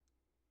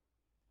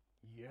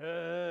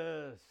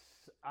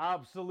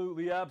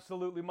Absolutely,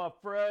 absolutely, my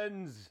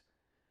friends.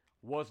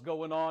 What's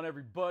going on,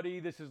 everybody?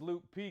 This is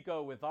Luke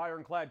Pico with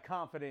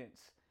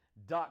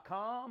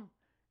IroncladConfidence.com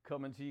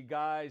coming to you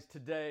guys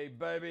today,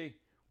 baby,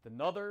 with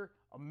another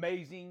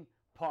amazing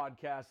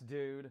podcast,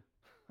 dude.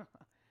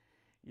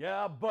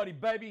 Yeah, buddy,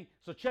 baby.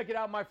 So check it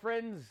out, my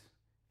friends.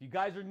 If you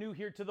guys are new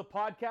here to the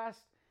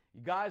podcast,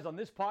 you guys on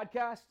this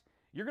podcast,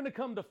 you're going to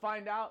come to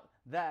find out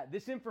that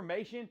this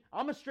information,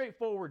 I'm a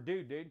straightforward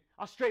dude.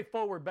 I'm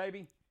straightforward,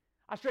 baby.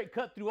 I straight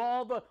cut through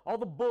all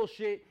the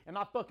bullshit and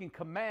I fucking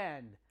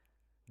command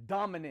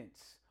dominance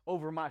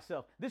over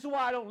myself. This is why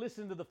I don't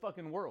listen to the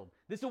fucking world.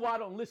 This is why I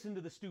don't listen to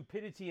the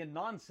stupidity and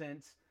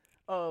nonsense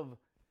of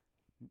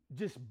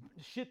just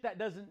shit that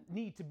doesn't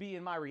need to be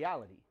in my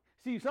reality.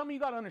 See, something you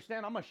got to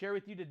understand, I'm going to share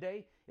with you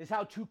today, is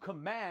how to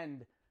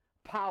command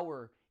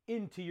power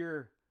into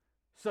your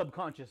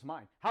subconscious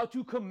mind. How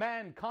to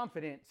command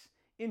confidence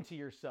into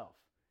yourself.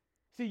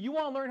 See, you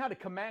want to learn how to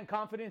command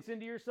confidence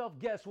into yourself?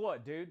 Guess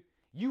what, dude?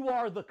 You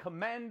are the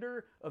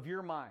commander of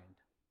your mind.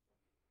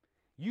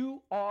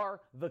 You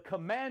are the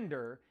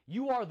commander.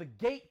 You are the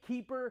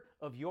gatekeeper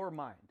of your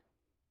mind.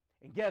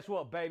 And guess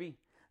what, baby?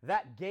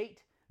 That gate,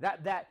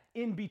 that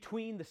in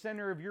between the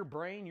center of your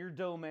brain, your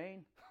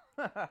domain,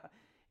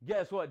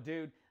 guess what,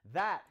 dude?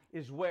 That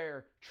is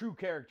where true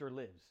character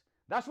lives.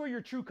 That's where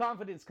your true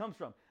confidence comes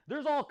from.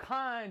 There's all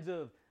kinds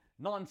of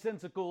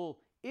nonsensical,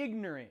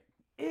 ignorant,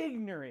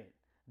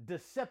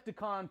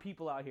 Decepticon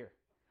people out here.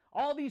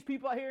 All these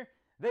people out here,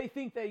 they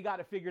think they got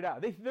it figured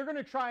out. They're going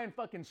to try and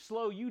fucking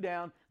slow you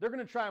down. They're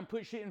going to try and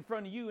put shit in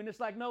front of you. And it's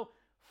like, no,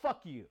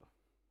 fuck you.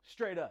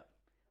 Straight up.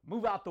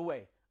 Move out the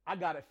way. I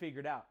got it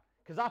figured out.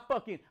 Because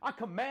I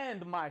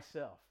command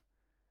myself.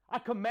 I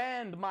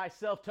command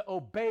myself to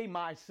obey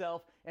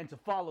myself and to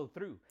follow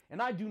through.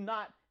 And I do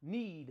not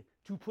need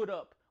to put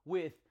up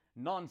with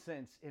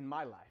nonsense in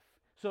my life.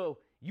 So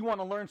you want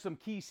to learn some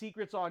key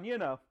secrets on,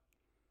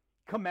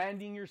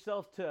 commanding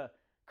yourself to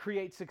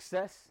create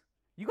success?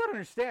 You got to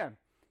understand.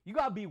 You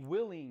got to be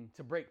willing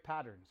to break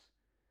patterns.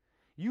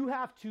 You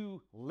have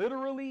to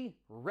literally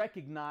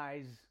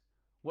recognize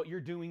what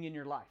you're doing in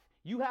your life.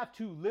 You have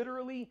to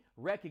literally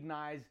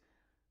recognize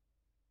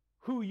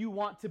who you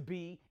want to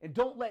be, and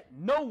don't let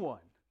no one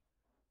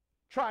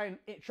try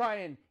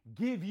and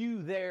give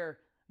you their,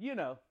 this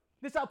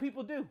is how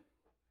people do.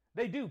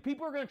 They do.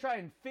 People are going to try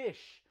and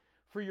fish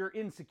for your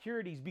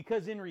insecurities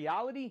because in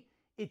reality,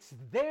 it's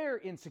their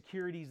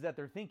insecurities that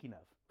they're thinking of.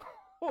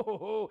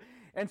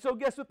 And so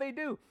guess what they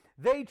do?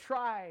 They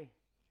try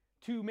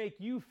to make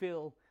you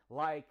feel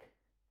like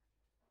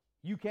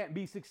you can't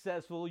be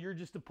successful, you're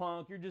just a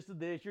punk, you're just a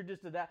this, you're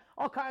just a that,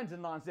 all kinds of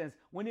nonsense.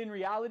 When in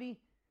reality,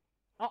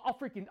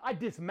 I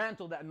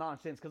dismantle that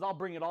nonsense because I'll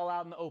bring it all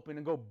out in the open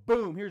and go,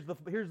 boom, here's the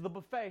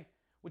buffet.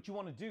 What you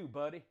want to do,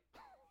 buddy?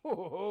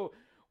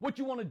 What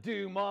you want to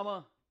do,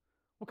 mama?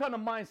 What kind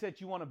of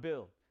mindset you want to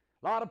build?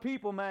 A lot of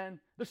people,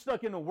 man, they're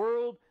stuck in a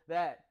world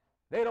that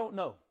they don't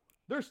know.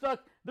 They're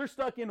stuck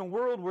in a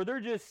world where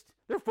they're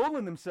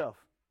fooling themselves.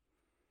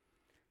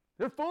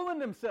 They're fooling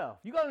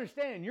themselves. You got to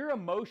understand, your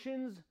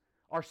emotions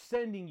are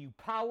sending you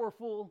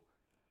powerful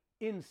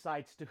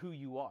insights to who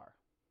you are.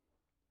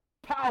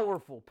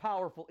 Powerful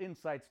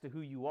insights to who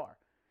you are.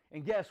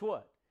 And guess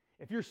what?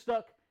 If you're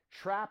stuck,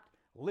 trapped,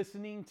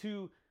 listening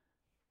to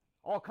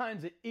all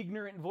kinds of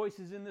ignorant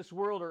voices in this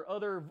world or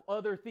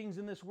other things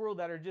in this world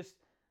that are just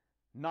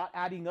not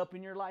adding up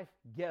in your life,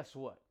 guess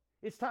what?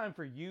 It's time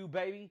for you,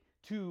 baby,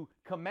 to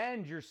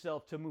command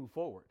yourself to move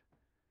forward.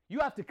 You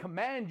have to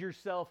command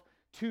yourself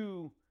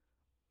to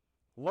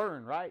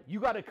learn, right? You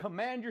got to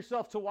command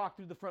yourself to walk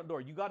through the front door.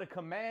 You got to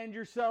command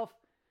yourself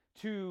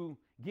to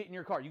get in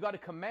your car. You got to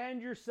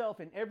command yourself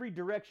in every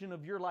direction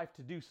of your life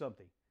to do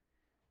something.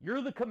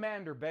 You're the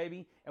commander,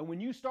 baby. And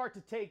when you start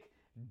to take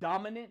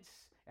dominance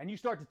and you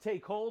start to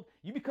take hold,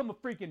 you become a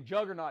freaking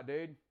juggernaut,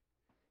 dude.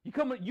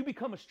 You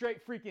become a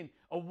straight freaking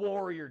a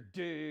warrior,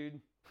 dude.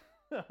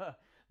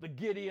 The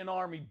Gideon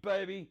army,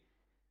 baby.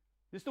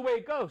 This is the way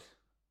it goes.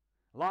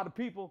 A lot of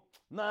people,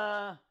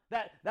 that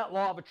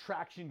law of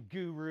attraction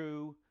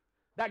guru,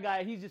 that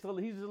guy, he's just a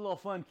little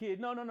fun kid.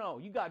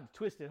 No. You got it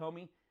twisted,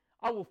 homie.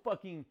 I will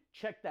fucking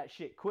check that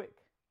shit quick.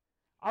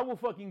 I will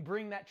fucking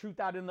bring that truth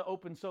out in the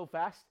open so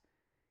fast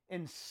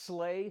and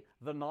slay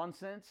the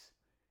nonsense.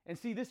 And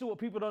see, this is what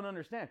people don't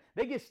understand.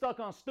 They get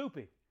stuck on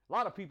stupid. A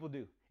lot of people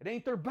do. It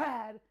ain't their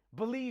bad.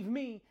 Believe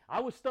me,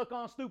 I was stuck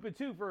on stupid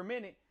too for a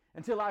minute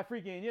until I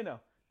freaking,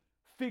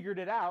 figured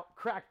it out,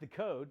 cracked the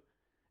code.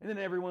 And then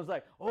everyone's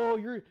like, "Oh,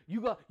 you're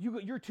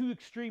too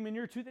extreme and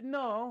you're too..."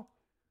 No.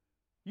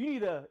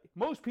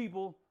 Most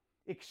people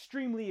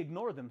extremely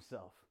ignore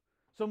themselves.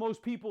 So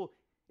most people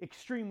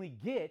extremely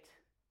get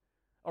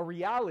a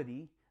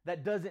reality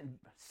that doesn't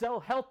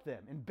help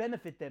them and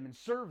benefit them and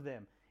serve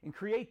them and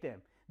create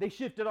them. They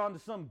shift it onto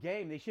some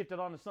game. They shift it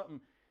onto something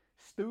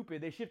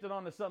stupid. They shift it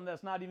onto something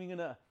that's not even going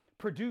to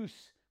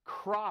produce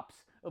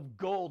crops of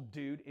gold,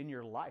 dude, in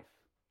your life.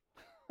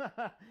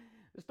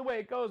 It's the way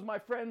it goes, my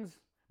friends.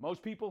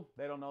 Most people,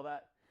 they don't know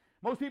that.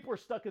 Most people are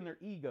stuck in their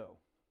ego.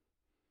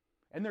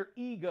 And their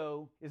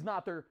ego is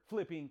not their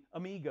flipping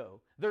amigo.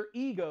 Their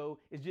ego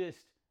is just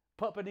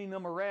puppeting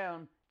them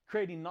around,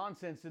 creating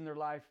nonsense in their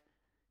life,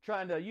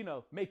 trying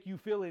to, make you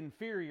feel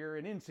inferior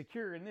and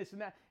insecure and this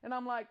and that. And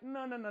I'm like,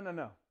 no, no, no, no,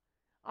 no.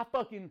 I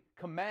fucking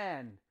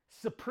command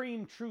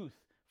supreme truth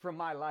from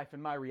my life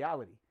and my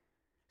reality.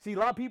 See, a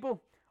lot of people,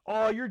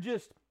 oh, you're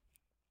just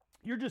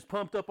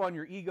pumped up on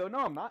your ego. No,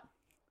 I'm not.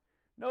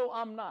 No,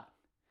 I'm not.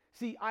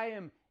 See, I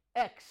am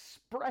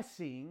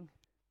expressing.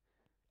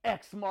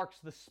 X marks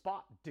the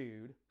spot,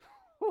 dude.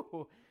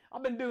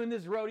 I've been doing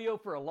this rodeo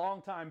for a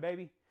long time,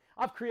 baby.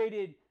 I've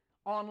created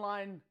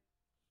online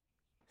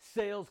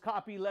sales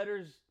copy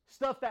letters,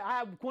 stuff that I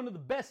have one of the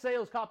best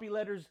sales copy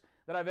letters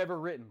that I've ever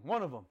written.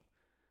 One of them.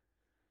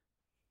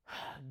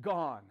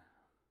 Gone.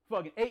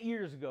 Fucking 8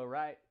 years ago,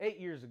 right? 8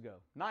 years ago.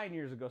 9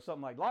 years ago,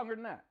 something like longer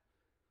than that.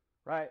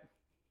 Right?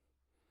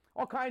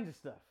 All kinds of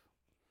stuff.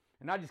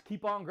 And I just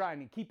keep on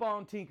grinding, keep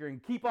on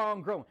tinkering, keep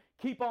on growing,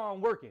 keep on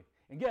working.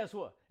 And guess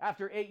what?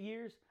 After 8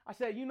 years, I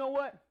said, you know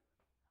what?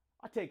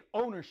 I take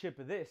ownership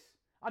of this.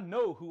 I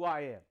know who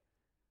I am.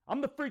 I'm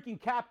the freaking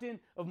captain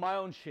of my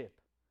own ship.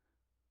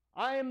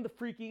 I am the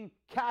freaking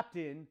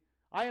captain.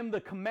 I am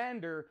the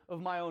commander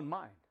of my own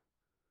mind.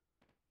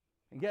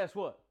 And guess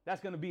what?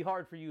 That's going to be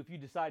hard for you if you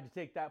decide to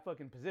take that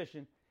fucking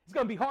position. It's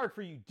going to be hard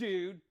for you,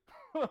 dude.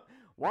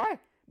 Why?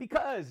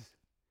 Because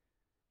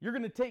you're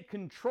going to take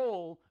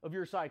control of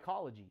your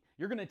psychology.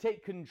 You're going to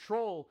take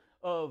control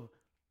of,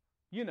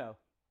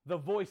 the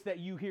voice that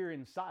you hear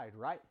inside,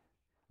 right?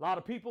 A lot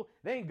of people,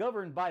 they ain't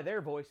governed by their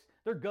voice.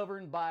 They're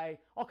governed by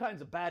all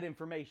kinds of bad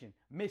information,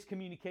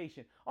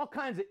 miscommunication, all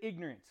kinds of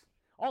ignorance,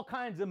 all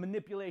kinds of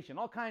manipulation,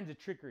 all kinds of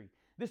trickery.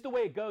 This is the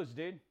way it goes,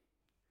 dude.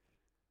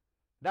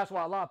 That's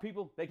why a lot of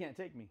people, they can't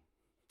take me.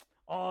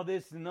 All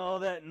this and all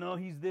that. No,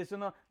 he's this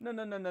and all. No,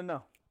 no, no, no,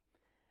 no.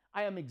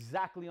 I am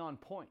exactly on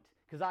point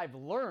because I've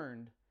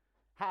learned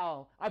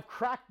how, I've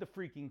cracked the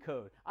freaking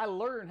code. I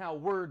learned how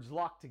words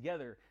lock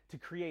together to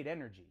create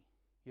energy.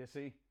 You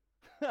see?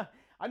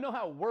 I know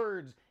how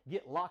words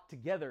get locked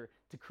together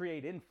to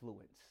create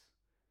influence,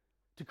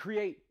 to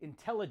create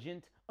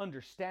intelligent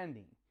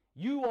understanding.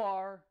 You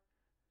are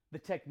the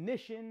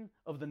technician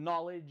of the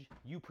knowledge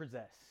you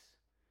possess.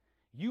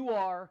 You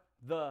are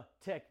the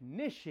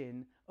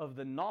technician of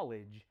the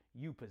knowledge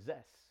you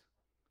possess.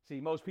 See,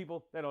 most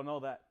people, they don't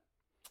know that.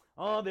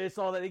 All this,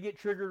 all that. They get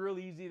triggered real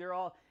easy. They're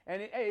all,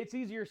 and it's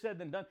easier said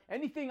than done.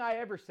 Anything I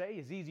ever say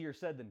is easier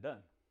said than done.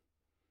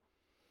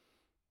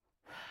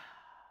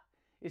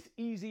 It's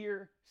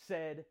easier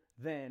said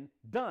than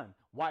done.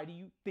 Why do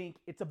you think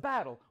it's a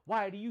battle?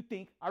 Why do you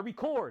think I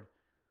record?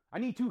 I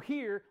need to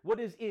hear what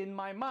is in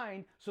my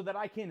mind so that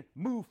I can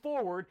move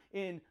forward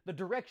in the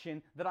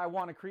direction that I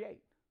want to create.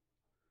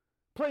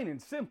 Plain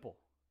and simple.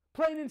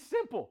 Plain and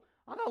simple.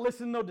 I'm not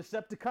listening to no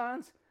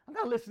Decepticons. I'm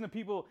not listening to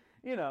people,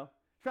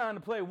 trying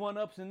to play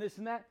one-ups and this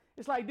and that.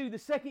 It's like, dude, the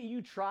second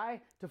you try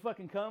to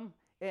fucking come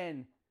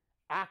and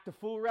act a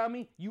fool around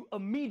me, you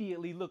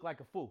immediately look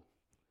like a fool.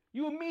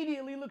 You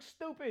immediately look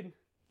stupid.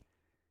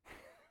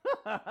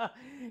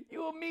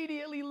 You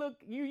immediately look,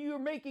 you're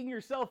making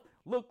yourself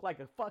look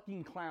like a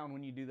fucking clown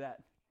when you do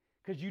that.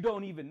 Because you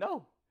don't even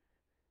know.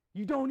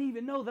 You don't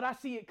even know that I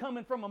see it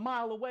coming from a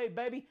mile away,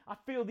 baby. I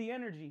feel the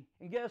energy.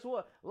 And guess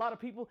what? A lot of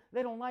people,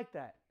 they don't like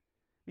that.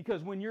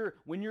 Because when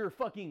you're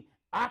fucking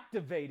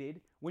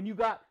activated, when you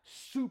got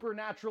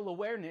supernatural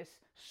awareness,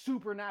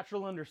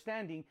 supernatural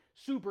understanding,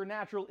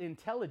 supernatural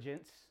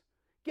intelligence,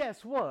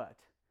 guess what?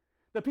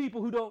 The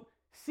people who don't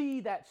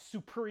see that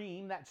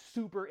supreme, that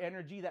super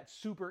energy, that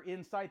super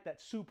insight,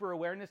 that super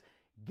awareness,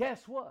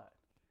 guess what?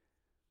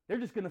 They're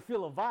just going to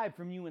feel a vibe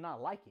from you and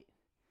not like it.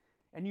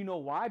 And you know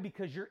why?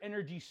 Because your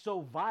energy's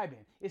so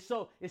vibing. It's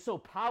so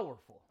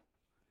powerful.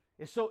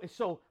 It's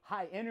so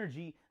high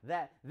energy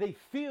that they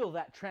feel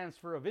that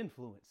transfer of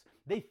influence.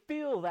 They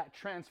feel that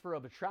transfer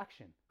of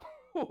attraction.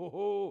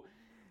 Oh,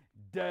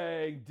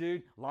 dang,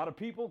 dude. A lot of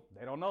people,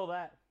 they don't know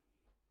that.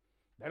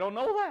 They don't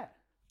know that.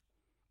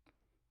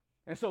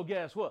 And so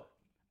guess what?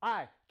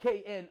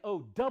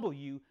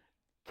 I-K-N-O-W,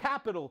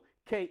 capital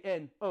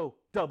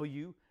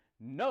K-N-O-W,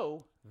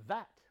 know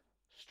that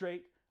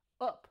straight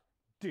up,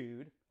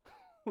 dude.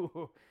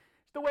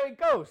 It's the way it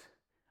goes.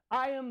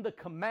 I am the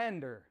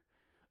commander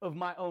of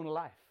my own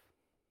life.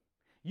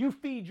 You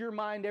feed your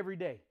mind every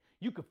day.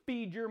 You could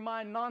feed your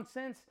mind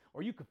nonsense,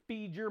 or you could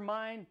feed your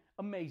mind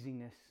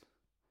amazingness.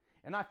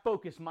 And I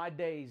focus my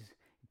days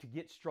to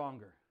get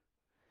stronger,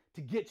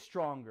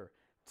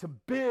 to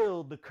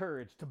build the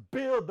courage, to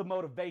build the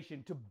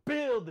motivation, to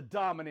build the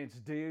dominance,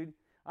 dude.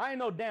 I ain't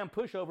no damn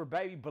pushover,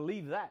 baby.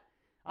 Believe that.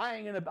 I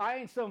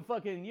ain't some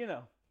fucking,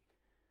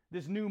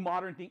 this new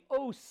modern thing.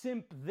 Oh,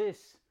 simp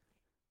this.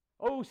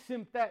 Oh,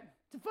 simp that.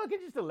 It's fucking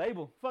just a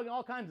label. Fucking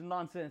all kinds of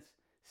nonsense.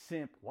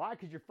 Simp. Why?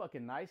 Because you're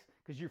fucking nice.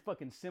 Because you're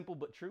fucking simple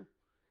but true.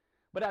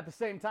 But at the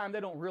same time, they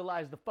don't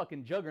realize the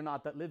fucking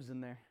juggernaut that lives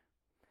in there.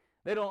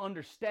 They don't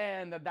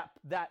understand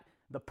that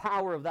the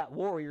power of that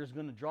warrior is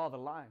going to draw the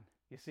line.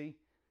 You see?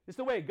 It's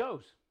the way it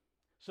goes.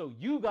 So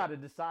you got to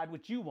decide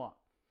what you want.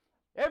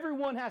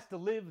 Everyone has to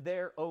live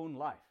their own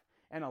life.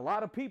 And a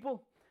lot of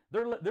people,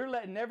 they're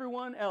letting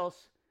everyone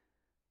else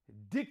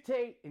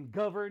dictate and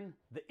govern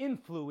the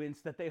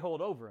influence that they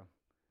hold over them.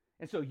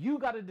 And so you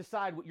got to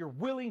decide what you're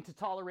willing to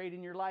tolerate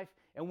in your life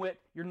and what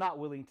you're not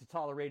willing to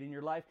tolerate in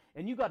your life.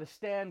 And you got to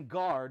stand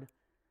guard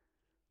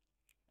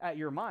at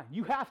your mind.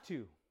 You have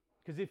to.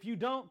 Because if you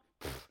don't,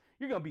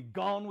 you're going to be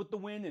gone with the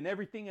wind and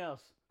everything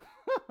else.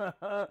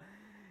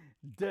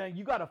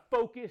 You got to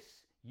focus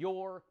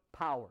your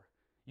power.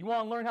 You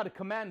want to learn how to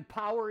command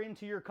power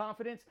into your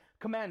confidence,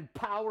 command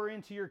power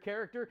into your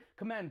character,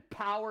 command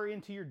power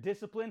into your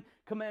discipline,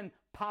 command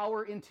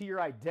power into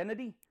your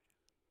identity?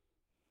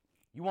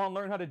 You want to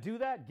learn how to do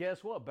that?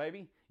 Guess what,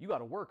 baby? You got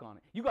to work on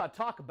it. You got to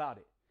talk about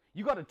it.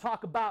 You got to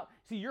talk about,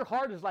 see, your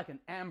heart is like an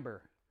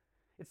amber.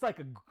 It's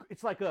like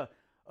a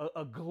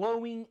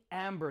glowing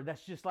amber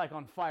that's just like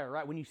on fire,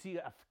 right? When you see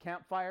a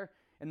campfire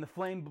and the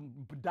flame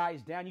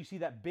dies down, you see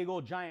that big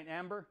old giant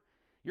amber.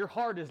 Your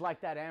heart is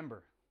like that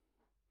amber.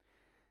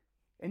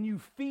 And you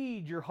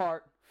feed your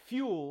heart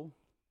fuel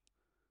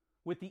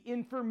with the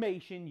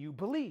information you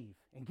believe.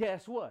 And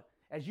guess what?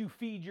 As you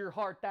feed your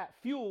heart that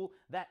fuel,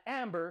 that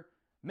amber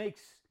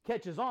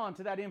catches on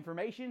to that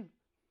information,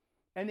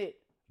 and it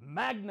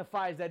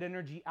magnifies that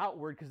energy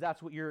outward, because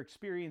that's what you're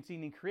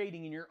experiencing and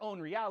creating in your own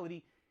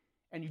reality.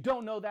 And you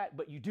don't know that,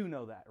 but you do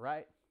know that,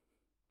 right?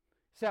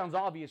 Sounds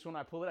obvious when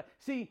I pull it out.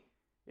 See,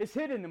 it's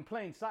hidden in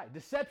plain sight.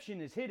 Deception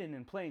is hidden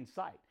in plain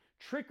sight.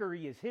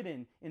 Trickery is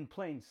hidden in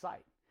plain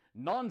sight.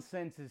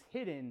 Nonsense is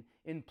hidden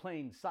in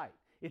plain sight.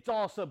 It's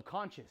all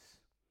subconscious.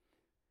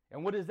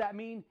 And what does that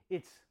mean?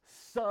 It's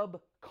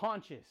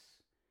subconscious.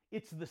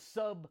 It's the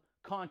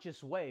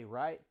subconscious way,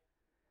 right?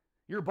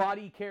 Your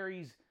body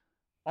carries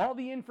all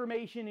the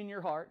information in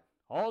your heart,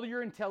 all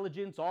your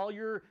intelligence, all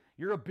your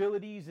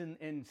abilities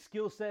and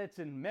skill sets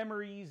and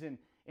memories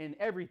and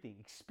everything,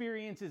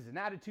 experiences and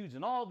attitudes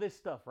and all this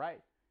stuff,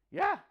 right?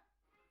 Yeah,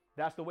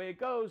 that's the way it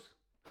goes.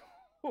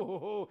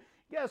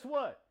 Guess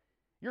what?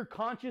 Your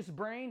conscious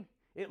brain,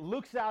 it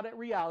looks out at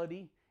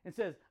reality and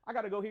says, I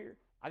got to go here,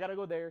 I got to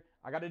go there,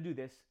 I got to do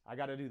this, I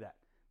got to do that.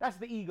 That's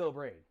the ego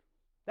brain.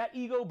 That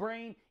ego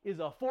brain is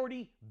a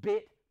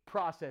 40-bit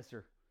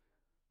processor.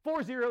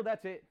 40,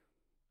 that's it.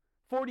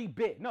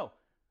 40-bit, no,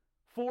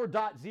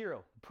 4.0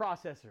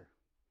 processor.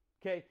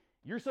 Okay,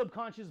 your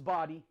subconscious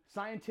body,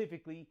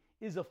 scientifically,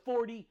 is a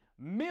 40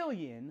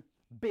 million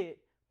bit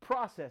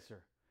processor.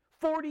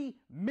 40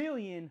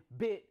 million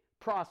bit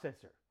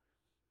processor.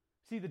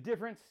 See the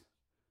difference?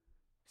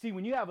 See,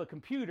 when you have a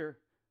computer,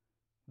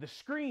 the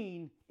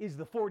screen is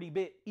the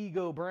 40-bit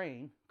ego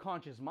brain,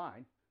 conscious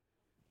mind.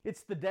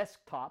 It's the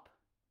desktop.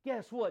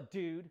 Guess what,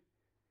 dude?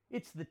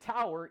 It's the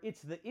tower,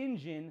 it's the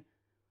engine,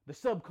 the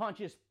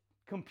subconscious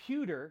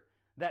computer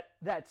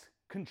that's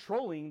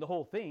controlling the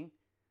whole thing,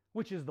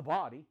 which is the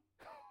body.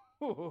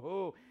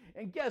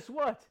 And guess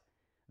what?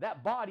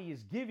 That body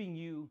is giving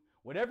you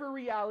whatever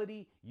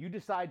reality you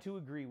decide to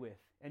agree with.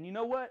 And you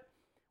know what?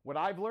 What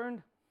I've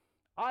learned?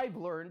 I've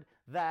learned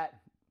that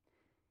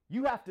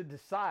you have to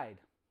decide.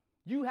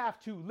 You have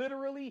to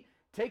literally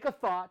take a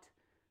thought,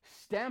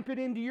 stamp it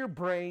into your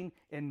brain,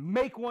 and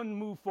make one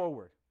move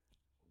forward.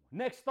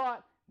 Next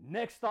thought,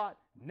 next thought,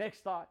 next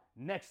thought,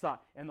 next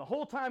thought. And the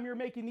whole time you're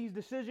making these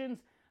decisions,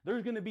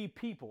 there's going to be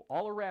people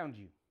all around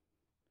you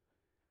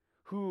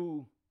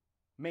who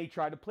may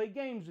try to play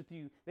games with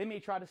you. They may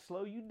try to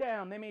slow you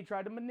down. They may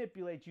try to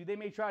manipulate you. They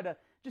may try to,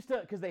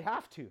 because they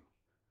have to.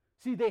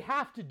 See, they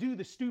have to do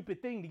the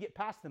stupid thing to get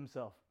past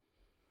themselves.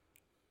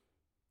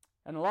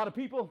 And a lot of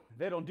people,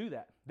 they don't do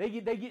that. They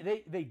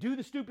do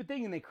the stupid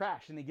thing and they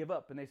crash and they give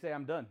up and they say,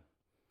 I'm done.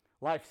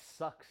 Life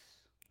sucks.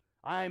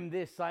 I'm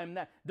this, I'm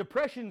that.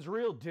 Depression's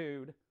real,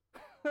 dude.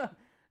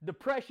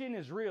 Depression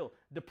is real.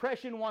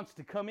 Depression wants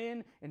to come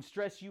in and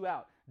stress you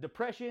out.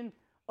 Depression,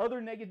 other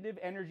negative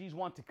energies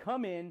want to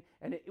come in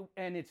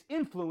and it's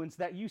influence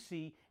that you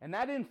see, and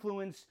that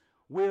influence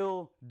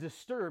will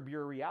disturb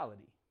your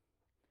reality.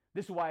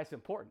 This is why it's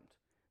important.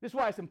 This is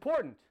why it's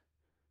important.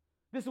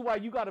 This is why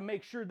you got to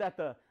make sure that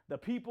the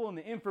people and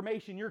the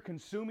information you're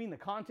consuming, the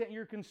content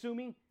you're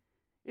consuming,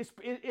 is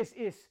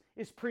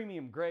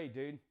premium grade,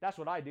 dude. That's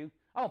what I do.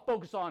 I don't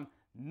focus on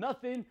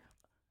nothing.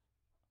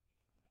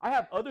 I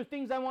have other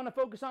things I want to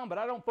focus on, but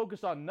I don't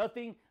focus on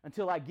nothing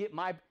until I get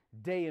my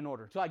day in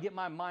order, till I get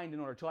my mind in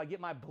order, till I get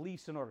my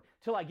beliefs in order,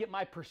 till I get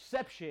my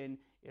perception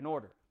in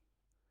order.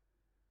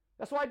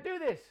 That's why I do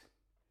this.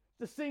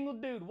 It's a single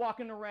dude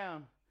walking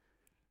around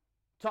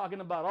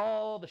talking about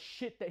all the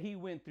shit that he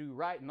went through,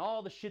 right? And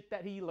all the shit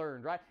that he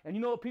learned, right? And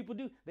you know what people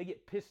do? They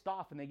get pissed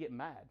off and they get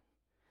mad.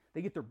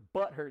 They get their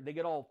butt hurt. They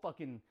get all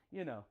fucking,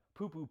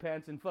 poo-poo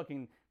pants and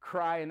fucking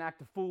cry and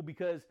act a fool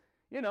because,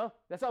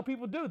 that's how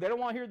people do. They don't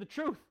want to hear the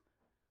truth.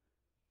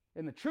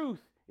 And the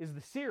truth is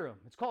the serum.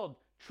 It's called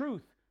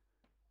truth.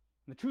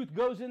 And the truth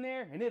goes in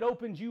there and it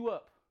opens you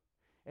up.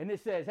 And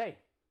it says, hey,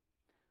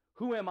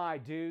 who am I,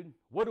 dude?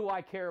 What do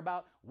I care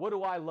about? What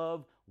do I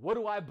love? What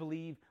do I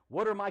believe?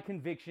 What are my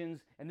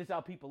convictions? And this is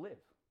how people live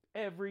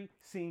every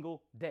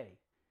single day.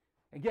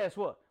 And guess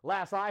what?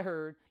 Last I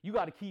heard, you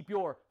got to keep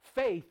your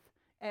faith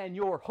and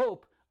your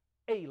hope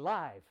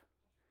alive.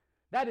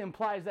 That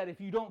implies that if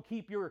you don't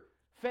keep your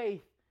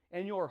faith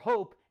and your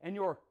hope and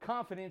your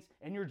confidence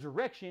and your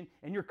direction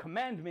and your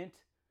commandment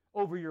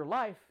over your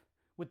life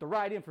with the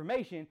right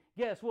information,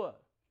 guess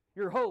what?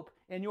 Your hope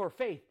and your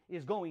faith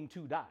is going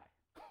to die.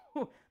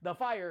 The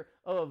fire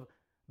of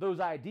those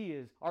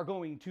ideas are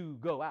going to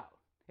go out.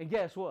 And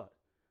guess what?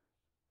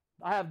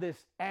 I have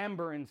this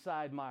amber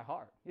inside my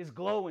heart. It's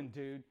glowing,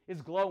 dude.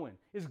 It's glowing.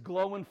 It's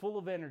glowing, full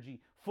of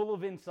energy, full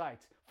of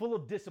insights, full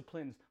of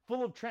disciplines,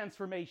 full of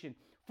transformation,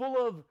 full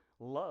of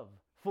love,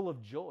 full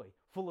of joy,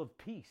 full of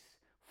peace,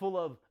 full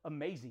of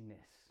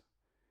amazingness.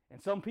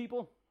 And some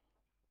people,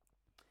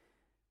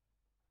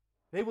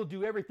 they will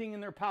do everything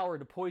in their power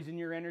to poison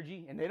your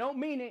energy, and they don't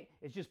mean it.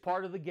 It's just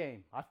part of the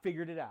game. I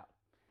figured it out.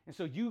 And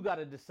so you got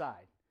to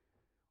decide.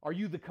 Are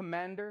you the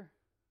commander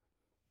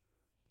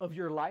of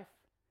your life?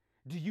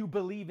 Do you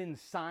believe in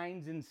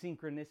signs and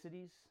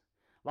synchronicities?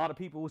 A lot of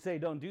people will say,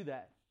 don't do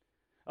that.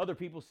 Other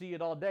people see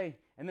it all day.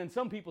 And then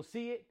some people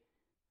see it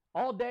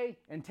all day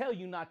and tell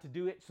you not to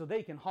do it so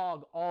they can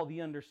hog all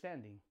the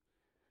understanding.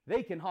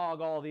 They can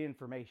hog all the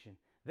information.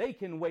 They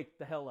can wake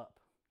the hell up.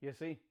 You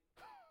see?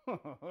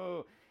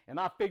 And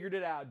I figured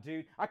it out,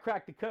 dude. I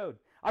cracked the code.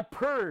 I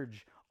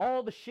purge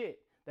all the shit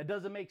that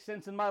doesn't make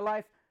sense in my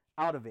life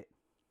out of it.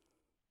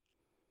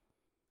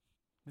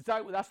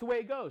 That's the way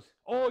it goes.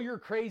 Oh, you're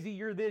crazy.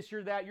 You're this,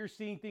 you're that. You're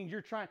seeing things.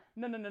 You're trying.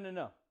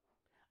 No.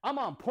 I'm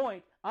on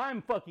point.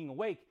 I'm fucking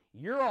awake.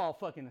 You're all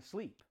fucking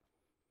asleep.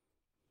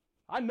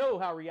 I know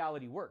how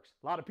reality works.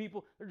 A lot of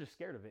people, they're just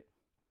scared of it.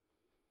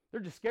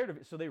 They're just scared of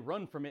it, so they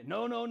run from it.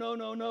 No.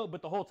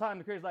 But the whole time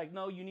the creator's like,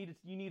 no, you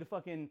need to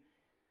fucking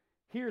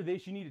hear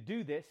this. You need to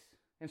do this.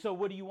 And so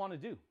what do you want to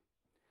do?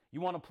 You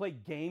want to play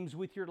games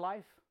with your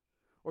life?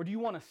 Or do you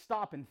want to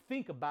stop and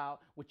think about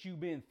what you've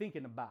been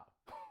thinking about?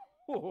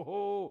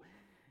 Oh,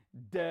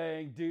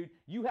 dang, dude.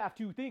 You have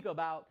to think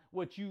about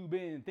what you've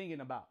been thinking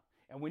about.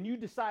 And when you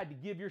decide to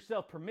give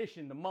yourself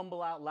permission to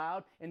mumble out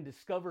loud and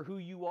discover who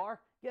you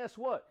are, guess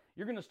what?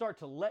 You're going to start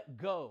to let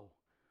go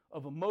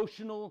of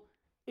emotional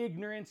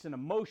ignorance and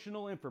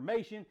emotional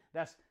information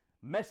that's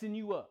messing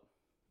you up.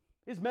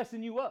 It's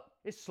messing you up.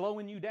 It's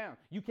slowing you down.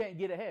 You can't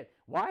get ahead.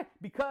 Why?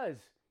 Because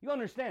you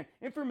understand,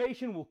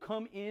 information will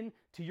come in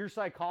to your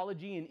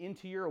psychology and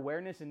into your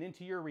awareness and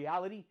into your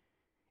reality,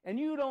 and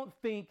you don't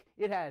think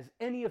it has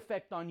any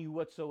effect on you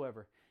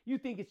whatsoever. You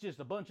think it's just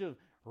a bunch of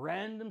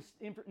random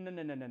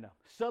No.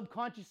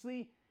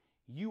 Subconsciously,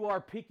 you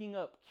are picking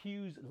up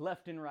cues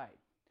left and right.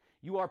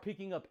 You are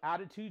picking up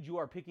attitudes. You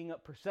are picking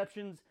up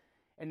perceptions.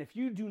 And if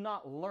you do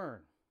not learn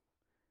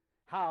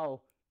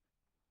how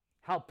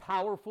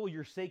powerful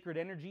your sacred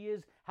energy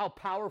is, how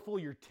powerful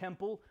your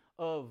temple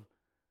of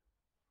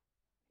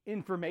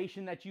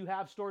information that you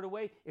have stored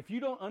away, if you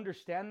don't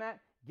understand that,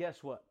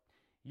 guess what?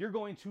 You're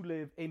going to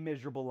live a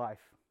miserable life.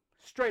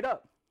 Straight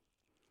up.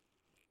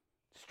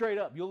 Straight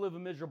up, you'll live a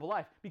miserable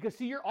life. Because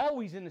see, you're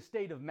always in a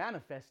state of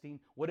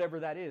manifesting whatever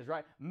that is,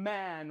 right?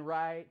 Man,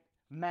 right?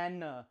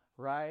 Manna,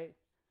 right?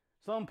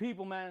 Some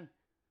people, man,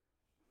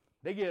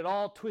 they get it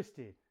all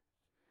twisted.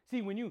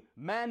 See, when you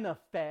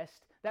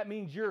manifest, that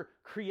means you're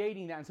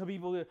creating that. And some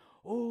people go,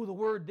 oh, the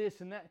word this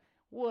and that.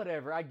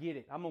 Whatever, I get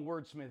it. I'm a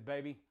wordsmith,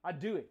 baby. I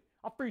do it.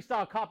 I'm a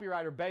freestyle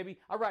copywriter, baby.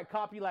 I write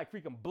copy like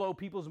freaking blow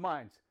people's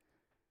minds.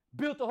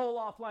 Built the whole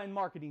offline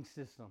marketing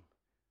system.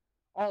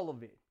 All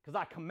of it. Because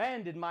I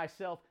commanded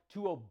myself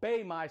to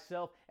obey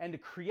myself and to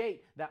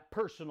create that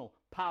personal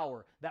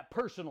power, that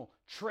personal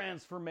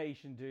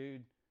transformation,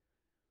 dude.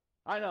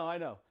 I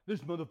know.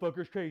 This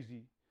motherfucker's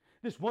crazy.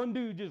 This one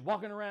dude just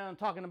walking around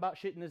talking about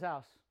shit in his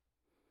house.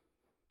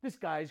 This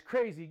guy's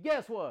crazy.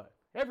 Guess what?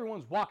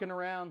 Everyone's walking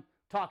around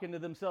talking to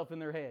themselves in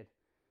their head.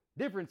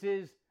 Difference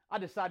is, I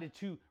decided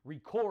to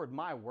record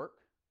my work.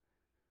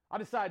 I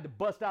decided to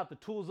bust out the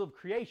tools of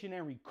creation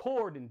and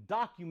record and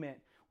document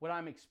what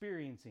I'm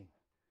experiencing.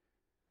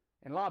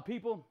 And a lot of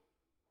people,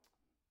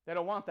 they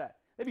don't want that.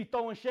 They be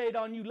throwing shade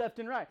on you left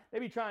and right.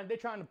 They're trying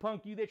to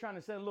punk you. They're trying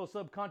to send little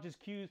subconscious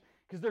cues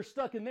because they're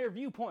stuck in their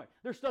viewpoint.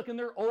 They're stuck in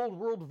their old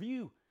world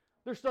view.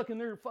 They're stuck in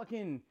their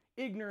fucking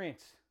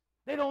ignorance.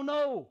 They don't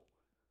know.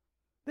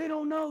 They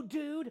don't know,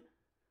 dude.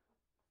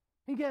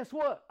 And guess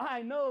what?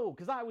 I know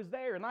because I was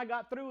there and I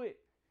got through it.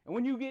 And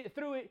when you get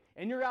through it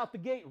and you're out the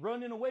gate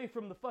running away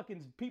from the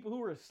fucking people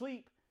who are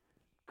asleep,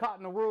 caught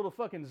in a world of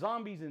fucking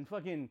zombies and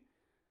fucking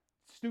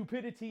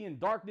stupidity and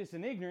darkness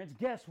and ignorance,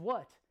 guess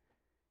what?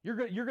 You're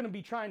going to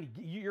be trying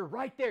to, you're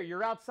right there.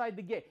 You're outside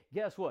the gate.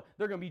 Guess what?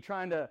 They're going to be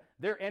trying to,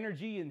 their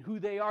energy and who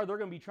they are, they're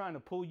going to be trying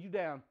to pull you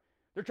down.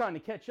 They're trying to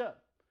catch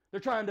up. They're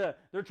trying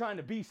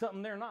to be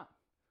something they're not.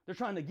 They're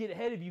trying to get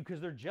ahead of you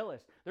because they're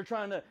jealous. They're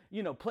trying to,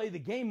 play the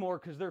game more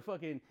because they're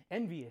fucking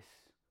envious.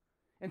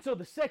 And so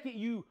the second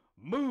you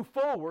move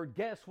forward,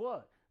 guess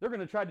what? They're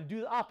going to try to do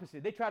the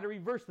opposite. They try to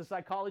reverse the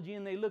psychology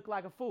and they look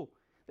like a fool.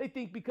 They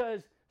think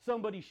because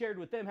somebody shared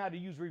with them how to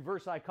use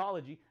reverse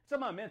psychology. So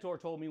my mentor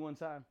told me one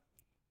time.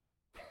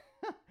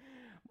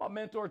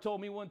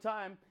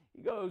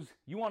 He goes,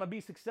 you want to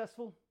be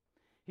successful?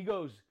 He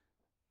goes,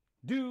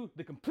 do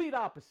the complete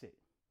opposite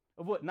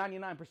of what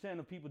 99%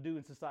 of people do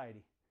in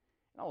society.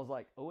 And I was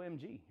like,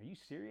 OMG, are you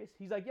serious?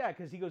 He's like, yeah,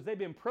 because he goes, they've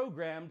been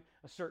programmed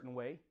a certain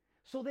way,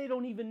 so they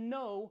don't even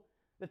know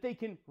that they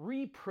can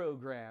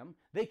reprogram,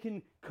 they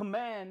can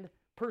command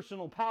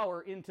personal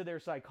power into their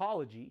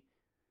psychology,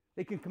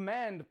 they can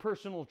command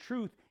personal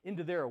truth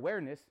into their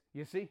awareness.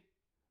 You see?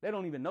 They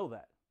don't even know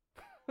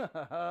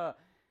that.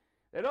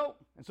 They don't.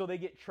 And so they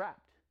get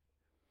trapped.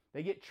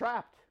 They get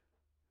trapped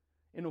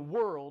in a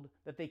world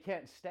that they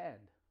can't stand.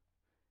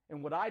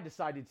 And what I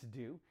decided to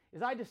do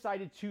is I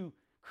decided to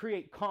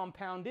create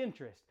compound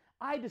interest.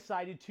 I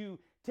decided to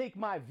take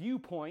my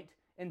viewpoint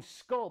and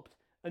sculpt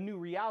a new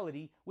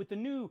reality with a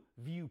new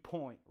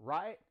viewpoint,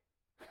 right?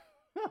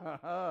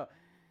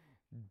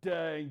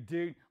 Dang,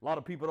 dude. A lot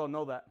of people don't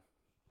know that.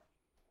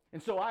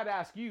 And so I'd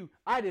ask you,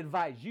 I'd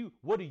advise you,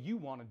 what do you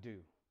want to do?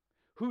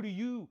 Who do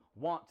you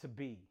want to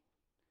be?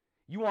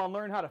 You want to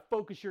learn how to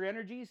focus your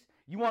energies?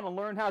 You want to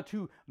learn how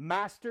to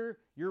master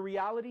your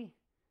reality?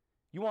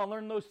 You want to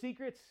learn those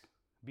secrets?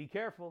 Be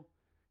careful.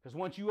 Because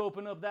once you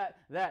open up that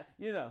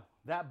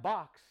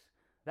box,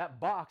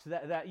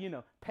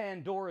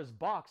 Pandora's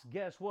box,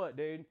 guess what,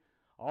 dude?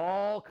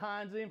 All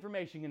kinds of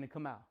information going to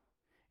come out.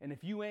 And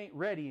if you ain't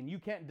ready and you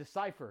can't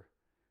decipher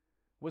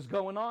what's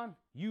going on,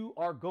 you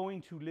are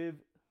going to live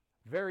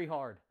very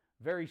hard,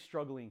 very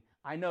struggling.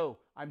 I know,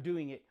 I'm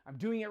doing it. I'm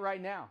doing it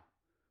right now.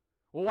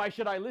 Well, why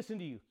should I listen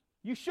to you?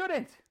 You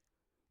shouldn't.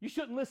 You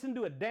shouldn't listen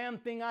to a damn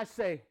thing I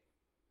say.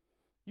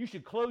 You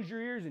should close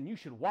your ears and you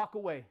should walk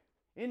away.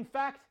 In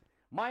fact,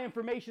 my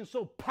information's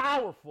so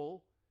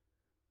powerful,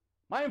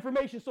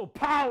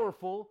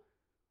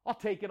 I'll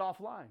take it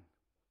offline.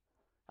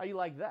 How you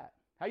like that?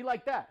 How you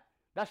like that?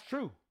 That's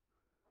true.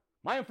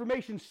 My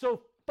information's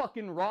so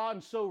fucking raw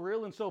and so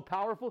real and so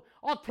powerful,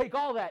 I'll take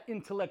all that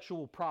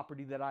intellectual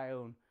property that I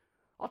own.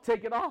 I'll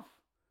take it off,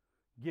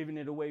 giving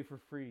it away for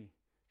free.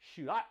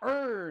 Shoot, I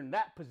earned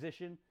that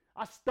position.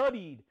 I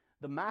studied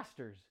the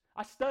masters.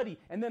 I studied,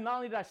 and then not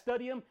only did I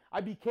study them,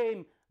 I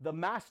became the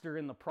master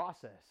in the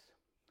process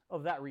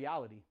of that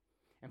reality.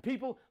 And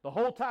people, the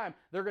whole time,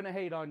 they're going to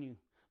hate on you.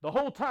 The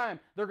whole time,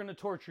 they're going to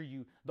torture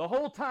you. The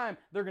whole time,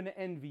 they're going to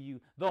envy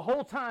you. The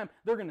whole time,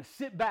 they're going to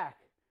sit back,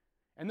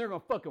 and they're going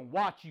to fucking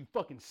watch you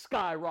fucking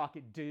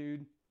skyrocket,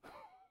 dude.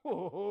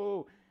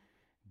 Oh,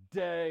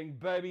 dang,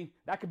 baby.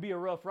 That could be a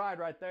rough ride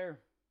right there.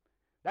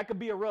 That could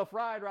be a rough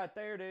ride right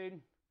there, dude.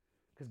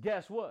 Because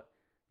guess what?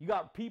 You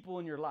got people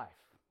in your life.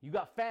 You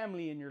got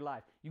family in your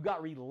life. You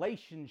got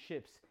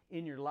relationships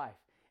in your life.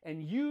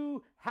 And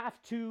you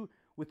have to,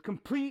 with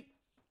complete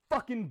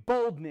fucking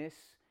boldness,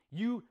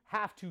 you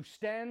have to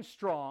stand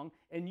strong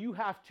and you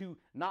have to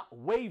not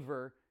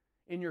waver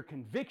in your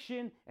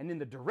conviction and in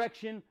the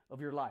direction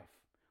of your life.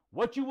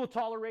 What you will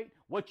tolerate,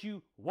 what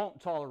you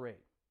won't tolerate.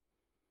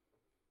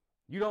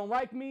 You don't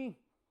like me?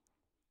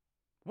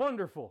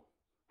 Wonderful.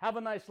 Have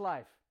a nice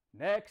life.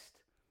 Next.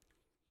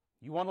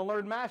 You want to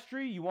learn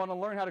mastery? You want to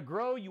learn how to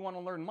grow? You want to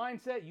learn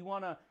mindset? You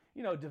want to,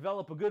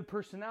 develop a good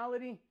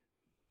personality?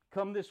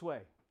 Come this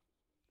way.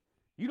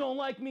 You don't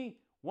like me?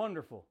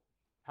 Wonderful.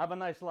 Have a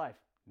nice life.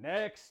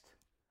 Next.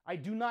 I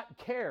do not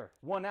care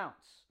 1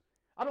 ounce.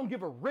 I don't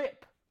give a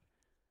rip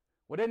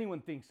what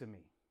anyone thinks of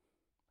me.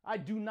 I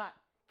do not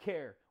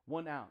care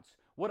 1 ounce.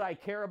 What I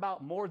care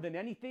about more than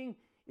anything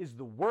is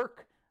the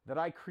work that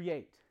I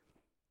create.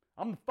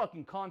 I'm the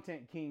fucking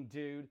content king,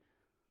 dude.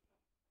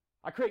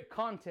 I create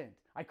content.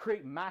 I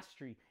create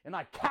mastery. And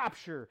I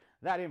capture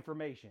that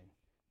information.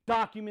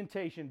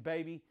 Documentation,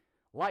 baby.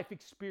 Life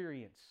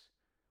experience.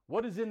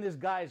 What is in this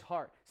guy's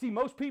heart? See,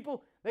 most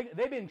people,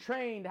 they've been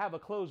trained to have a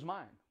closed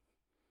mind.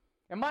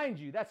 And mind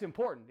you, that's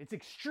important. It's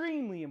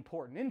extremely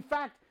important. In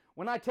fact,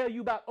 when I tell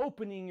you about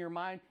opening your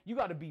mind, you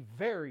got to be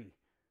very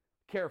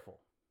careful.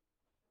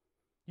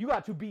 You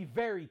got to be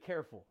very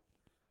careful.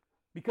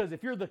 Because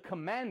if you're the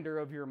commander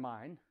of your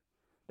mind,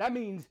 that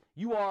means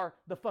you are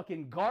the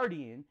fucking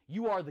guardian.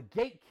 You are the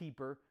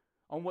gatekeeper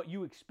on what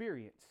you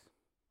experience.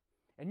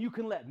 And you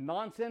can let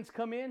nonsense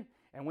come in.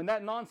 And when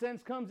that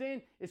nonsense comes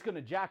in, it's going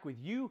to jack with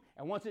you.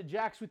 And once it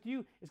jacks with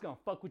you, it's going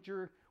to fuck with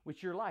your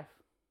life.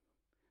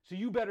 So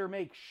you better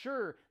make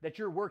sure that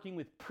you're working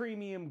with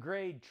premium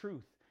grade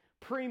truth.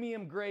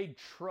 Premium grade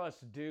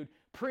trust, dude.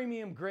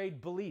 Premium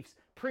grade beliefs.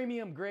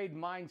 Premium grade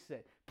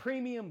mindset.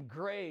 Premium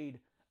grade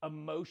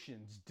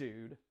emotions,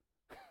 dude.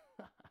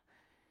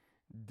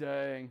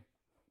 Dang.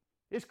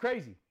 It's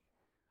crazy.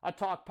 I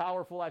talk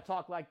powerful. I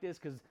talk like this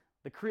because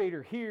the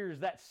Creator hears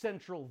that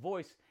central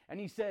voice and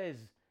He says,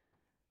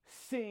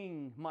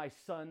 sing, my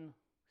son,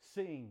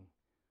 sing.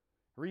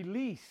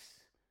 Release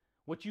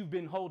what you've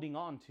been holding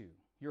on to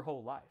your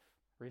whole life.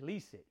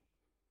 Release it.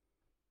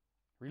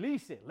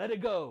 Release it. Let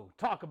it go.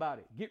 Talk about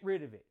it. Get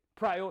rid of it.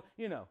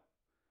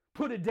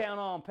 Put it down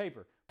on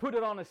paper. Put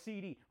it on a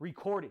CD.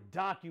 Record it.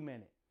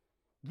 Document it.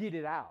 Get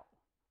it out.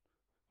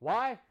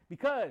 Why?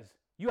 Because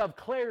you have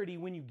clarity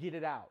when you get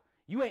it out.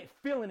 You ain't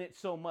feeling it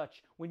so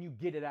much when you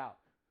get it out.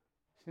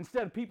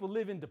 Instead of people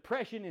live in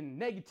depression and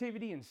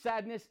negativity and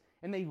sadness,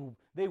 and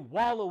they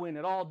wallow in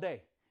it all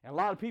day. And a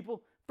lot of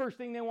people, first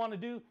thing they want to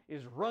do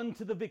is run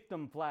to the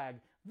victim flag.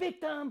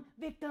 Victim,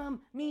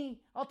 victim, me.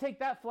 I'll take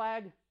that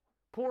flag.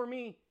 Poor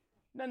me.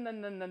 No, no,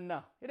 no, no,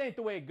 no. It ain't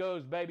the way it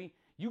goes, baby.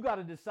 You got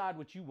to decide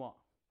what you want.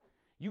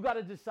 You got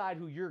to decide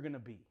who you're going to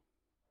be.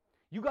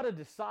 You got to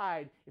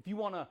decide if you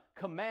want to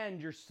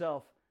command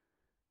yourself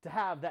to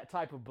have that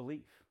type of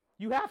belief.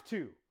 You have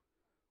to.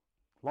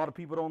 A lot of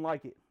people don't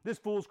like it. This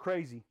fool's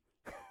crazy.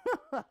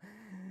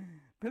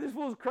 This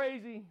fool's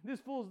crazy. This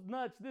fool's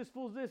nuts. This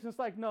fool's this. And it's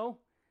like, no,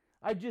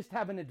 I just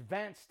have an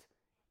advanced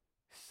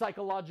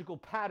psychological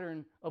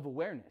pattern of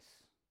awareness.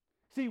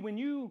 See, when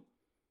you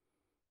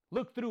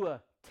look through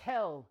a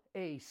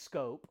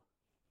telescope,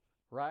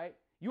 right,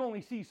 you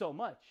only see so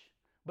much.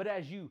 But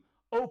as you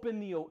open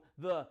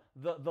the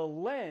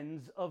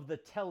lens of the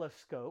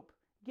telescope,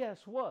 guess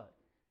what?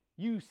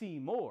 You see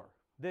more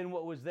than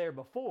what was there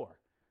before.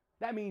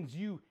 That means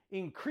you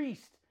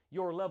increased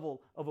your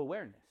level of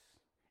awareness.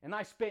 And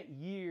I spent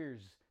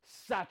years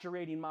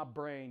saturating my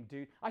brain,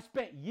 dude. I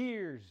spent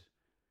years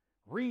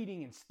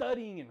reading and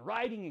studying and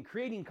writing and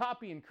creating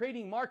copy and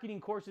creating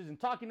marketing courses and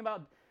talking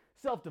about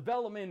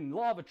self-development and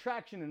law of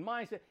attraction and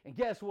mindset. And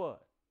guess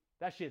what?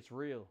 That shit's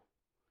real.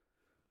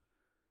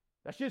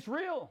 That shit's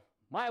real.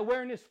 My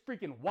awareness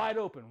freaking wide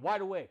open,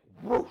 wide awake.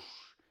 Whoosh.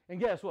 And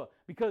guess what?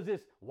 Because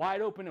it's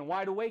wide open and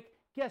wide awake,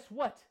 guess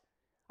what?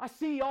 I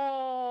see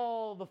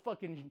all the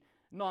fucking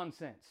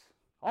nonsense.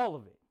 All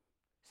of it.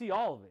 See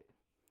all of it.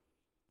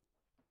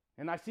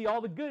 And I see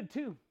all the good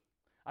too.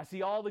 I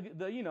see all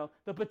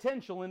the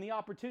potential and the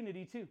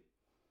opportunity too.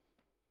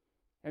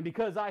 And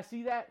because I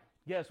see that,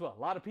 guess what?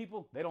 A lot of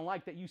people, they don't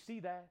like that you see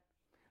that.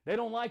 They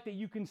don't like that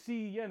you can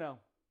see,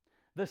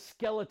 the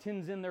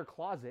skeletons in their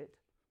closet.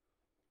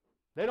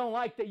 They don't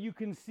like that you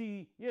can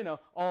see,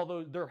 all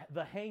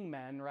the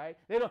hangman, right?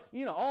 They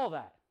don't, all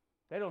that.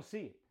 They don't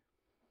see it.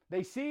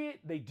 They see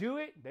it, they do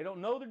it. They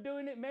don't know they're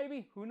doing it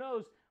maybe, who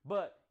knows,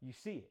 but you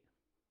see it.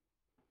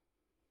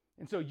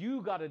 And so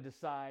you got to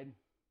decide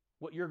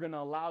what you're going to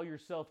allow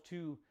yourself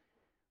to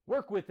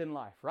work with in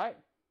life, right?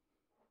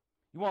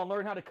 You want to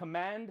learn how to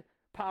command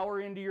power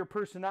into your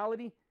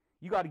personality?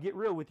 You got to get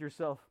real with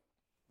yourself.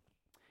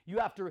 You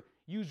have to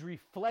use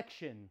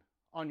reflection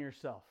on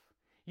yourself.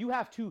 You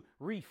have to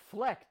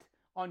reflect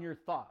on your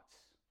thoughts.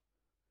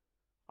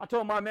 I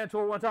told my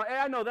mentor one time, hey,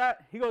 I know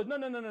that. He goes, no.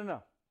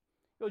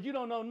 He goes, you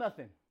don't know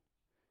nothing.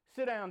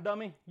 Sit down,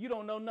 dummy. You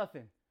don't know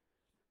nothing.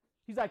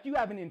 He's like, you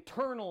haven't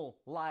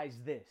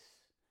internalized this.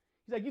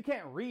 He's like, you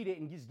can't read it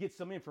and just get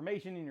some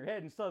information in your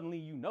head and suddenly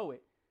you know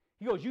it.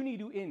 He goes, you need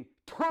to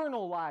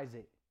internalize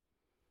it.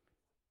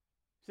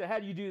 I said, how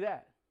do you do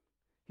that?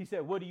 He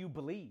said, what do you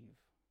believe?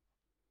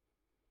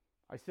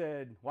 I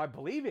said, well, I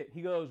believe it.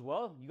 He goes,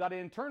 well, you got to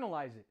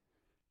internalize it.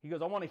 He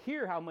goes, I want to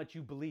hear how much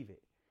you believe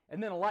it.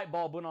 And then a light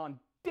bulb went on.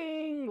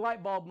 Ding,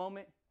 light bulb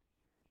moment.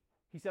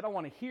 He said, I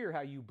want to hear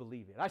how you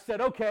believe it. I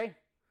said, okay.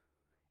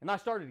 And I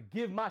started to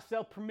give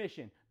myself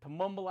permission to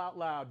mumble out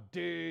loud,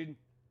 dude.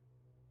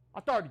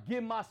 I started to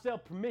give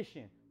myself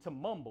permission to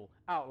mumble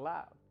out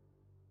loud.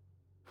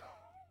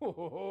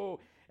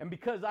 And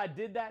because I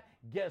did that,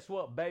 guess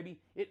what, baby?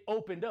 It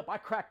opened up. I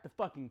cracked the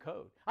fucking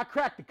code. I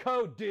cracked the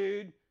code,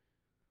 dude.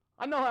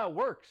 I know how it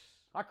works.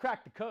 I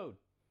cracked the code.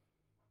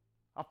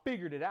 I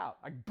figured it out.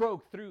 I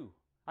broke through.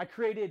 I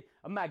created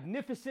a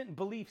magnificent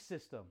belief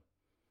system.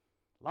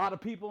 A lot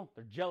of people,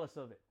 they're jealous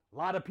of it. A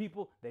lot of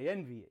people, they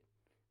envy it.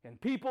 And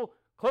people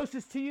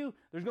closest to you,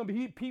 there's going to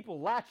be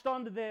people latched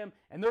onto them,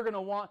 and they're going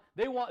to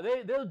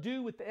they'll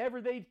do whatever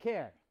they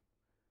can.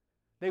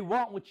 They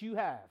want what you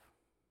have.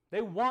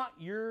 They want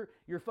your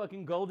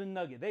fucking golden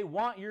nugget. They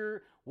want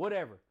your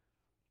whatever.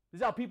 This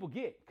is how people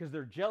get, because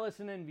they're jealous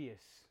and envious.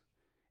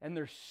 And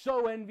they're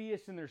so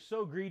envious and they're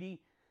so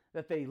greedy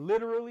that they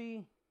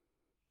literally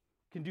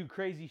can do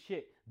crazy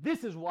shit.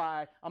 This is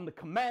why I'm the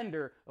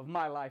commander of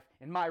my life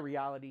and my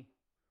reality.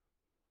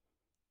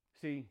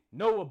 See,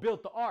 Noah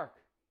built the ark.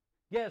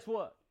 Guess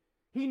what?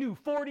 He knew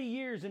 40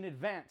 years in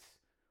advance,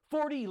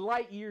 40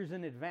 light years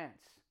in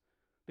advance.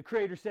 The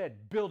Creator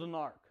said, build an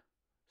ark.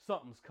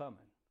 Something's coming.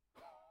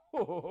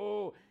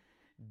 Oh,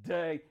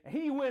 dang. And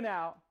he went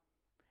out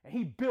and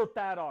he built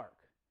that ark.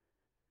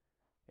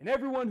 And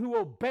everyone who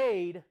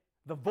obeyed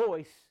the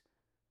voice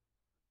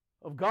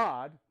of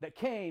God that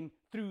came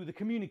through the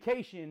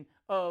communication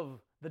of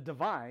the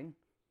divine,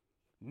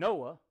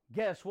 Noah,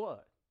 guess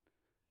what?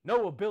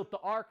 Noah built the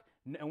ark,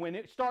 and when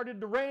it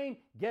started to rain,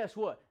 guess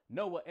what?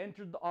 Noah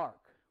entered the ark.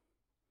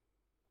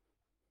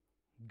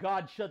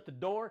 God shut the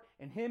door,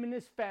 and him and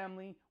his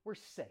family were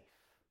safe.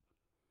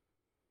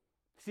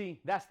 See,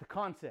 that's the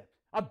concept.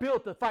 I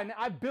built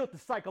the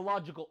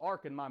psychological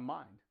ark in my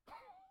mind.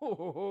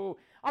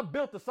 I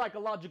built the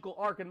psychological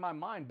ark in my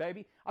mind,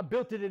 baby. I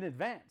built it in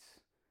advance.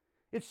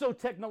 It's so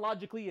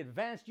technologically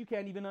advanced you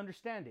can't even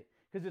understand it,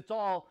 because it's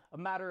all a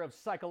matter of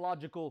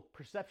psychological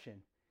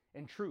perception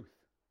and truth.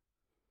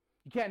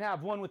 You can't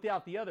have one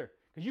without the other,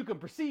 because you can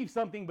perceive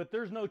something but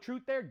there's no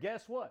truth there.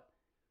 Guess what?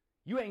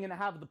 You ain't going to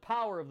have the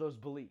power of those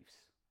beliefs.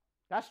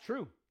 That's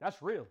true.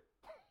 That's real.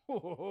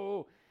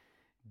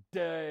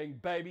 Dang,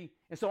 baby.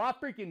 And so I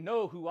freaking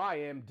know who I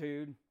am,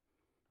 dude.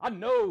 I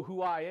know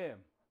who I am.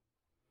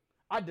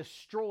 I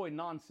destroy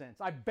nonsense.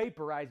 I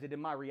vaporize it in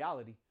my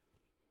reality.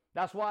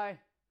 That's why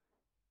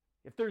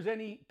if there's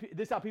any,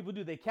 this is how people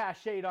do. They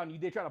cast shade on you.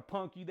 They try to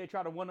punk you. They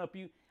try to one-up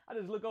you. I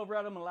just look over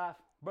at them and laugh,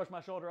 brush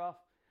my shoulder off.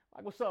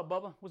 Like, what's up,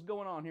 Bubba? What's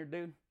going on here,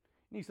 dude?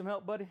 Need some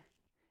help, buddy?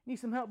 Need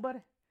some help, buddy?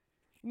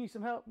 You need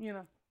some help? You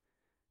know,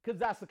 because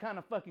that's the kind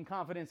of fucking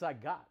confidence I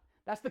got.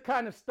 That's the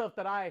kind of stuff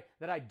that I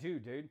do,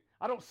 dude.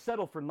 I don't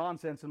settle for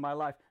nonsense in my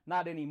life,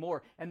 not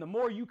anymore. And the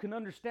more you can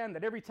understand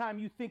that every time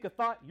you think a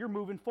thought, you're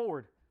moving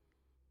forward.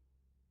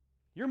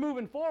 You're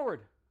moving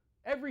forward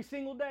every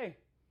single day.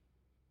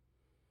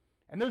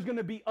 And there's going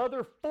to be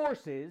other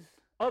forces,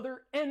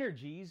 other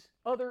energies,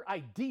 other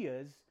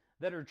ideas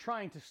that are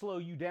trying to slow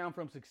you down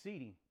from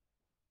succeeding.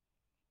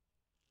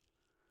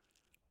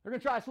 They're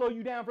going to try to slow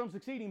you down from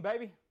succeeding,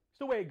 baby. It's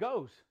the way it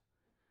goes.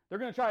 They're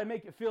going to try to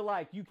make it feel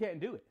like you can't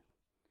do it.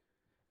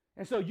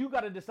 And so you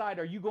got to decide,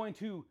 are you going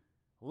to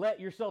let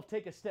yourself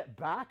take a step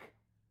back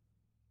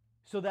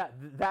so that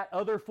that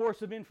other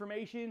force of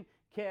information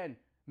can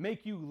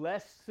make you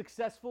less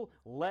successful,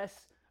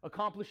 less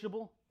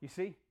accomplishable? You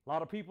see, a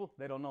lot of people,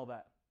 they don't know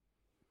that.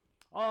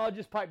 Oh,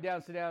 just pipe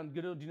down, sit down,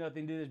 do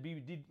nothing, do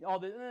this, all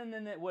this, and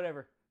then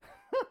whatever.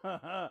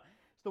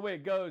 It's the way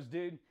it goes,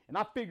 dude. And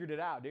I figured it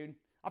out, dude.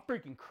 I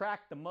freaking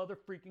cracked the mother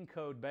freaking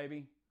code,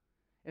 baby.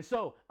 And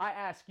so I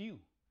ask you,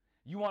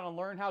 you want to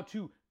learn how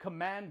to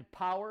command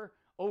power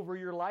over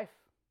your life?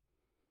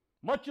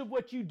 Much of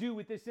what you do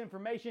with this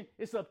information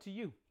is up to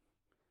you.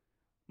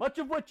 Much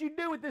of what you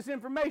do with this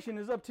information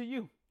is up to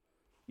you.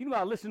 You don't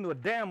got to listen to a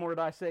damn word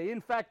I say. In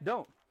fact,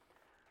 don't.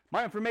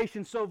 My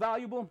information's so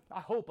valuable, I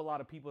hope a lot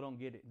of people don't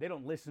get it. They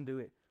don't listen to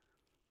it.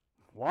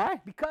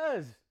 Why?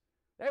 Because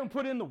they haven't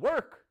put in the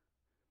work.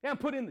 They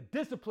haven't put in the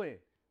discipline.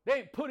 They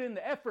ain't put in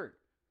the effort.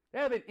 They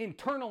haven't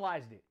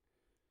internalized it.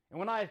 And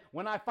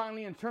when I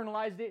finally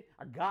internalized it,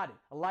 I got it.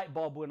 A light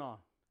bulb went on.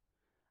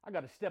 I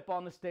got to step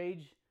on the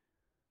stage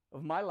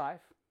of my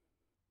life,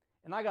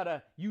 and I got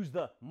to use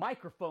the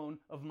microphone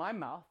of my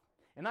mouth,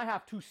 and I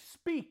have to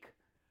speak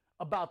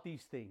about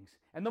these things.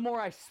 And the more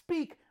I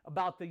speak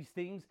about these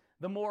things,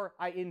 the more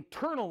I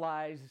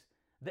internalize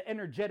the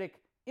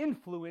energetic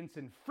influence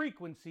and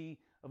frequency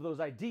of those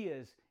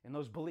ideas and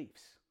those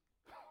beliefs.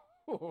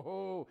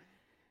 Oh,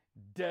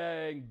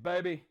 dang,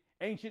 baby.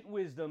 Ancient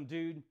wisdom,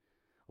 dude.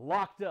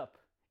 Locked up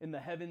in the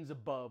heavens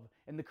above.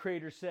 And the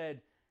Creator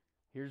said,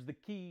 here's the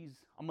keys.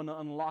 I'm going to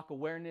unlock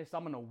awareness.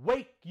 I'm going to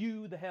wake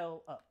you the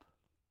hell up.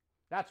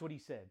 That's what he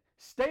said.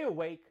 Stay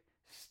awake,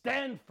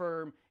 stand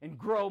firm, and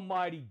grow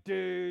mighty,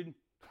 dude.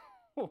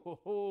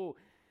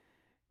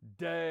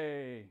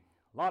 Dang.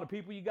 A lot of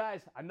people, you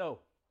guys, I know.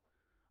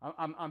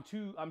 I'm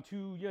too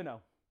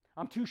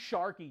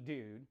sharky,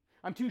 dude.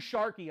 I'm too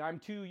sharky. I'm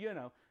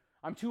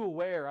too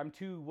aware. I'm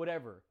too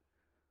whatever.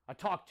 I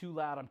talk too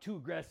loud. I'm too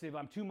aggressive.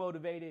 I'm too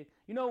motivated.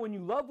 You know, when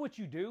you love what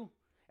you do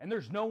and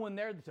there's no one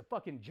there to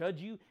fucking judge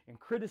you and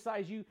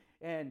criticize you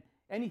and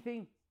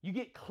anything, you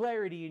get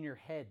clarity in your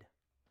head.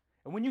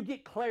 And when you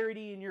get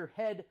clarity in your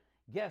head,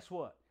 guess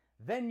what?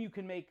 Then you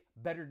can make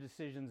better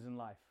decisions in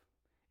life.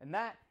 And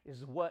that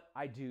is what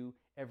I do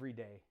every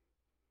day.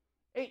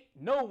 Ain't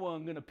no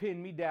one gonna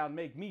pin me down,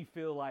 make me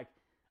feel like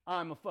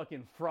I'm a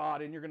fucking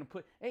fraud and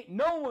ain't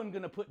no one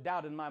gonna put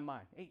doubt in my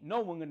mind. Ain't no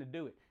one gonna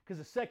do it. Because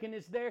the second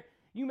it's there,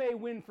 you may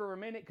win for a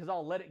minute because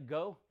I'll let it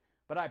go.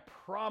 But I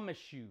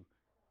promise you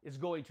it's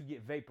going to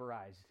get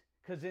vaporized.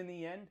 Because in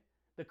the end,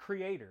 the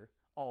Creator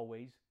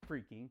always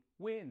freaking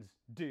wins,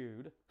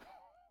 dude.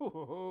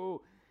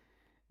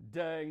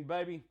 Dang,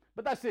 baby.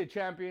 But that's it,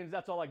 champions.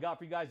 That's all I got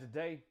for you guys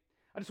today.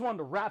 I just wanted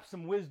to wrap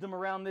some wisdom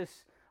around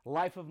this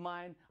life of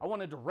mine. I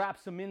wanted to wrap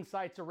some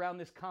insights around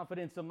this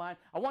confidence of mine.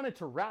 I wanted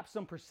to wrap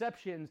some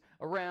perceptions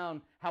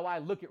around how I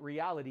look at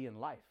reality in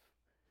life.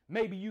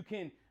 Maybe you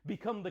can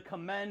become the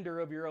commander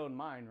of your own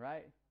mind,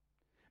 right?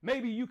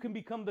 Maybe you can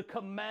become the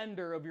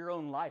commander of your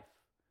own life.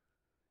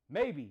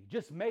 Maybe,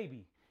 just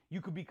maybe,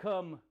 you could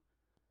become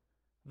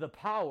the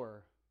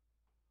power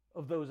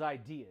of those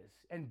ideas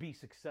and be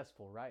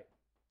successful, right?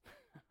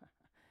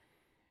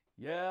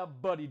 Yeah,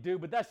 buddy, dude.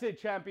 But that's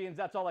it, champions.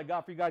 That's all I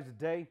got for you guys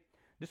today.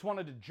 Just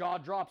wanted to jaw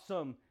drop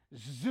some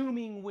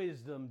zooming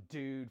wisdom,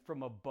 dude,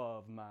 from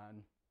above,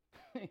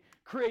 man.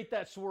 Create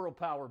that swirl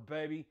power,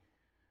 baby.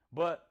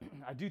 But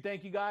I do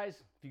thank you guys.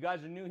 If you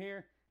guys are new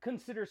here,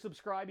 consider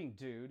subscribing,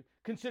 dude.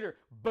 Consider,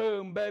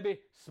 boom, baby,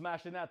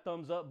 smashing that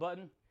thumbs up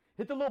button.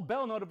 Hit the little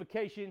bell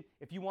notification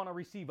if you want to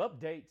receive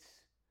updates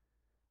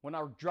when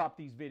I drop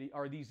these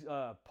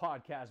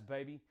podcasts,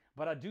 baby.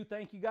 But I do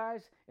thank you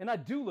guys, and I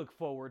do look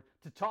forward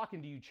to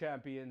talking to you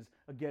champions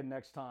again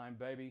next time,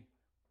 baby.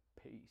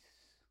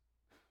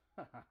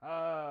 Peace.